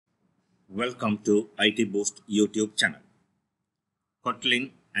Welcome to IT Boost YouTube channel.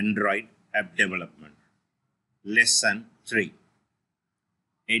 Kotlin Android App Development. Lesson 3.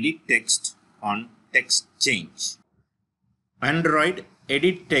 Edit text on text change. Android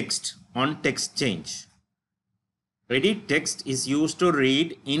edit text on text change. Edit text is used to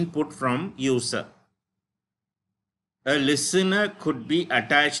read input from user. A listener could be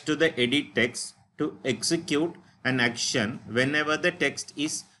attached to the edit text to execute an action whenever the text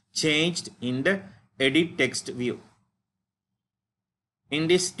is changed in the EditText View. In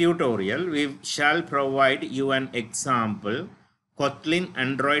this tutorial, we shall provide you an example Kotlin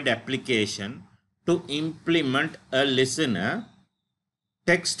Android application to implement a listener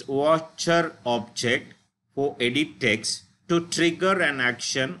TextWatcher object for edit text to trigger an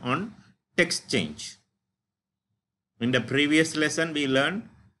action on text change. In the previous lesson, we learned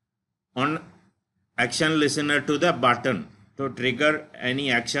on action listener to the button to trigger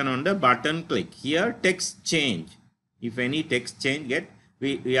any action on the button click. Here text change. If any text change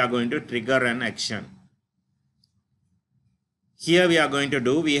we are going to trigger an action. Here we are going to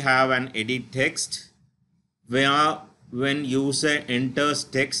do, we have an edit text where when user enters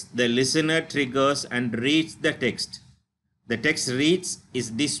text, the listener triggers and reads the text. The text reads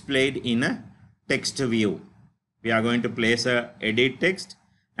is displayed in a text view. We are going to place a edit text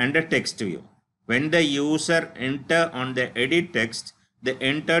and a text view. When the user enter on the edit text, the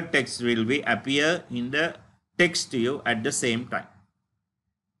entered text will be appear in the text view at the same time.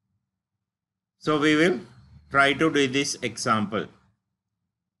 So we will try to do this example.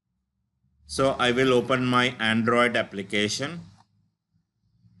 So I will open my Android application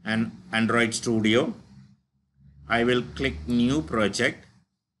and Android Studio. I will click new project.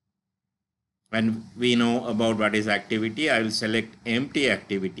 When we know about what is activity, I will select empty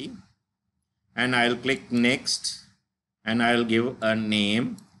activity. And I'll click next and I'll give a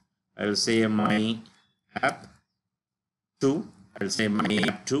name. I'll say my app 2. I'll say my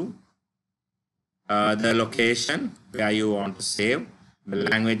app 2. The location where you want to save. The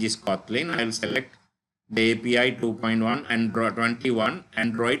language is Kotlin. I'll select the API 2.1 Android 21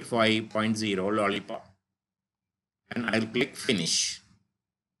 Android 5.0 Lollipop. And I'll click finish.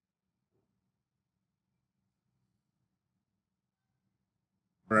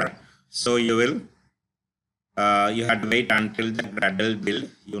 Right. So you will, you had to wait until the Gradle build.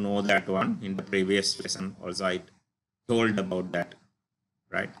 You know that one in the previous lesson. Also I told about that,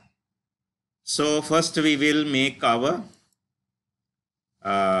 right? So first we will make our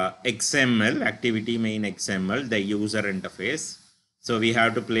XML, activity main XML, the user interface. So we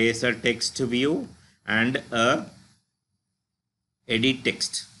have to place a text view and a edit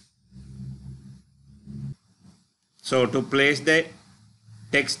text. So to place the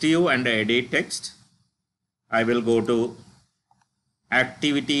text view and edit text, I will go to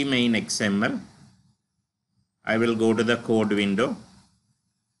activity main XML. I will go to the code window.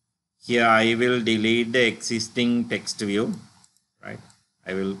 Here I will delete the existing text view, right?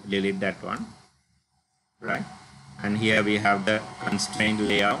 I will delete that one, right? And here we have the constraint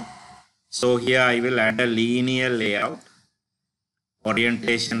layout. So here I will add a linear layout,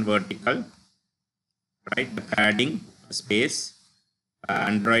 orientation vertical, right? The padding space.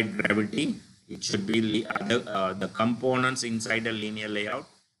 Android gravity, it should be the components inside the linear layout.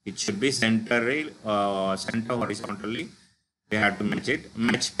 It should be center horizontally. We have to match it.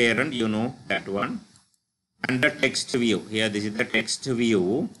 Match parent, you know that one. And the text view. Here, this is the text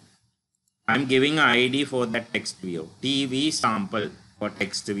view. I'm giving an ID for that text view. TV sample for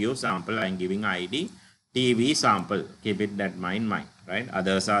text view sample. I'm giving ID TV sample. Keep it that in mind, right?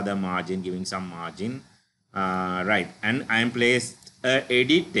 Others are the margin, giving some margin, right? And I'm placed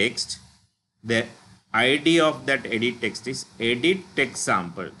edit text. The ID of that edit text is edit text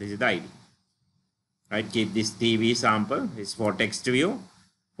sample. This is the ID, right? Keep this TV sample is for text view.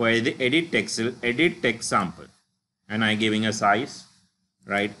 For the edit text sample, and I giving a size,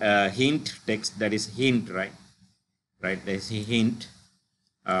 right? Hint text, that is hint, right? There's a hint.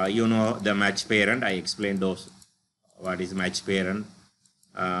 You know the match parent. I explained those. What is match parent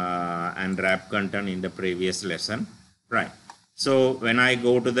and wrap content in the previous lesson, right? So when I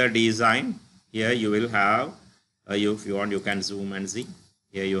go to the design, here you will have, if you want, you can zoom and see.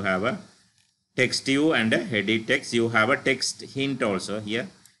 Here you have a text view and a edit text. You have a text hint also here.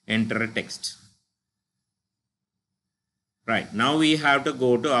 Enter a text. Right. Now we have to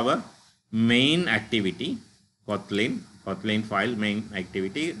go to our main activity, Kotlin file, main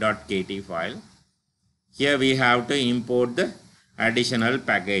activity .kt file. Here we have to import the additional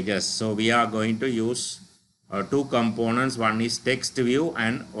packages. So we are going to use two components. One is text view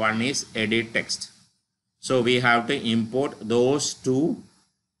and one is edit text. So we have to import those two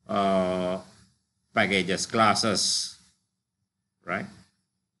packages, classes, right?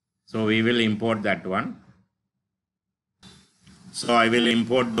 So we will import that one. So I will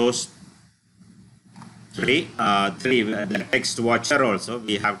import those three. The TextWatcher also.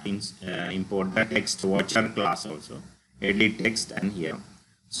 We have to import the TextWatcher class also. Edit text and here.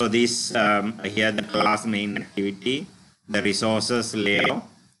 So this here the class main activity, the resources layout.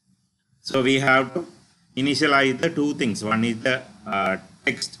 So we have to initialize the two things. One is the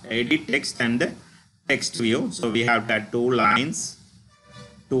edit text and the text view. So we have to add two lines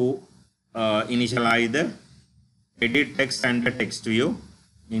to initialize the edit text and the text view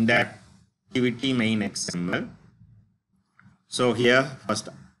in the activity main XML. So here first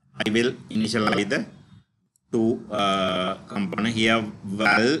I will initialize the two component here.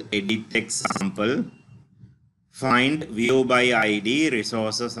 Val edit text sample, find view by ID,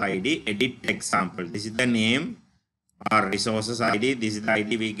 resources ID, edit text sample. This is the name or resources ID. This is the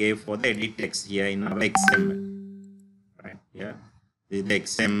ID we gave for the edit text here in our XML. Right here, this is the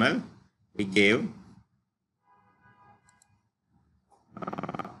XML we gave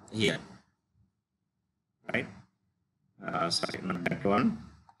here. Right? Sorry, not that one.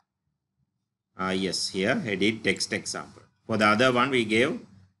 Yes, here edit text example. For the other one, we gave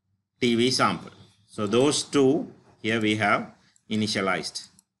TV sample. So those two here we have initialized.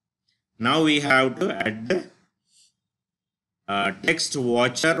 Now we have to add the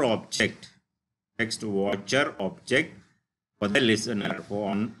TextWatcher object. TextWatcher object for the listener,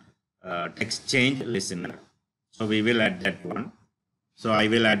 for text change listener. So we will add that one. So I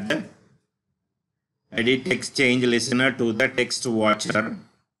will add the edit text change listener to the TextWatcher.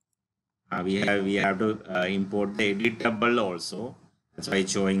 We have to import the editable also. That's why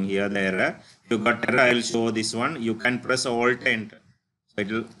it's showing here the error. If you got error, I will show this one. You can press Alt Enter. So it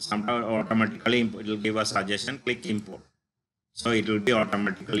will somehow automatically import. It will give a suggestion. Click import. So it will be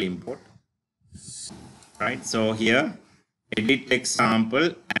automatically import. Right. So here edit text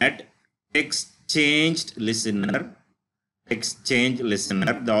sample, add text changed listener. Text change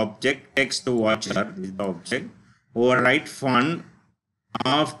listener. The object TextWatcher is the object. Override fun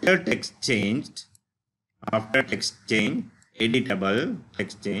after text changed. After text change. Editable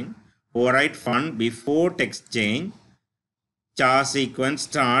text change. Override fun before text change. Char sequence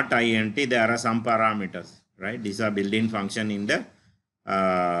start int. There are some parameters, right? These are built-in function in the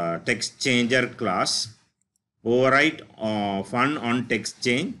text changer class. Override fun on text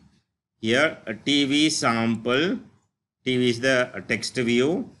change. Here a TV sample. TV is the text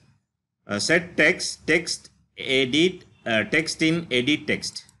view. Set text edit text in edit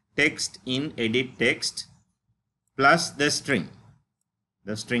text. Text in edit text plus the string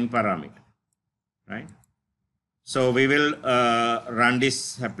parameter, right? So we will run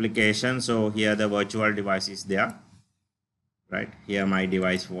this application. So here the virtual device is there, right? Here my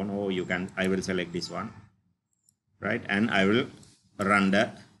device phone. Oh, you can. I will select this one, right? And I will run the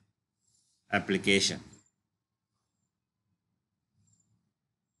application.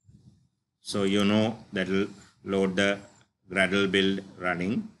 So you know that will load the Gradle build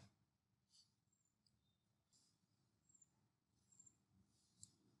running.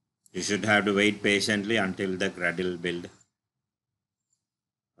 You should have to wait patiently until the Gradle build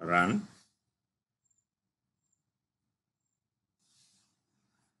run.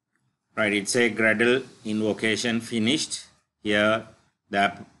 Right, it's a Gradle invocation finished. Here the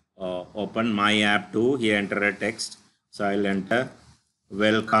app open my app 2. Here enter a text. So I'll enter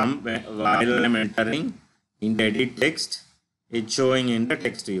welcome. While I'm entering in the edit text, it's showing in the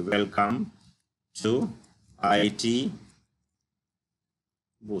text view. Welcome to IT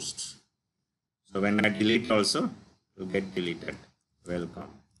Boost. So when I delete also, it will get deleted. Welcome.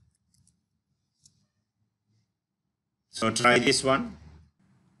 So try this one.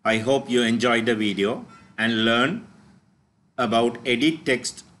 I hope you enjoyed the video and learn about edit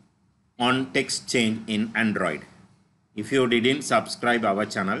text on text change in Android. If you didn't subscribe our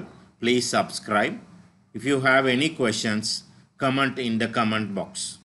channel, please subscribe. If you have any questions, comment in the comment box.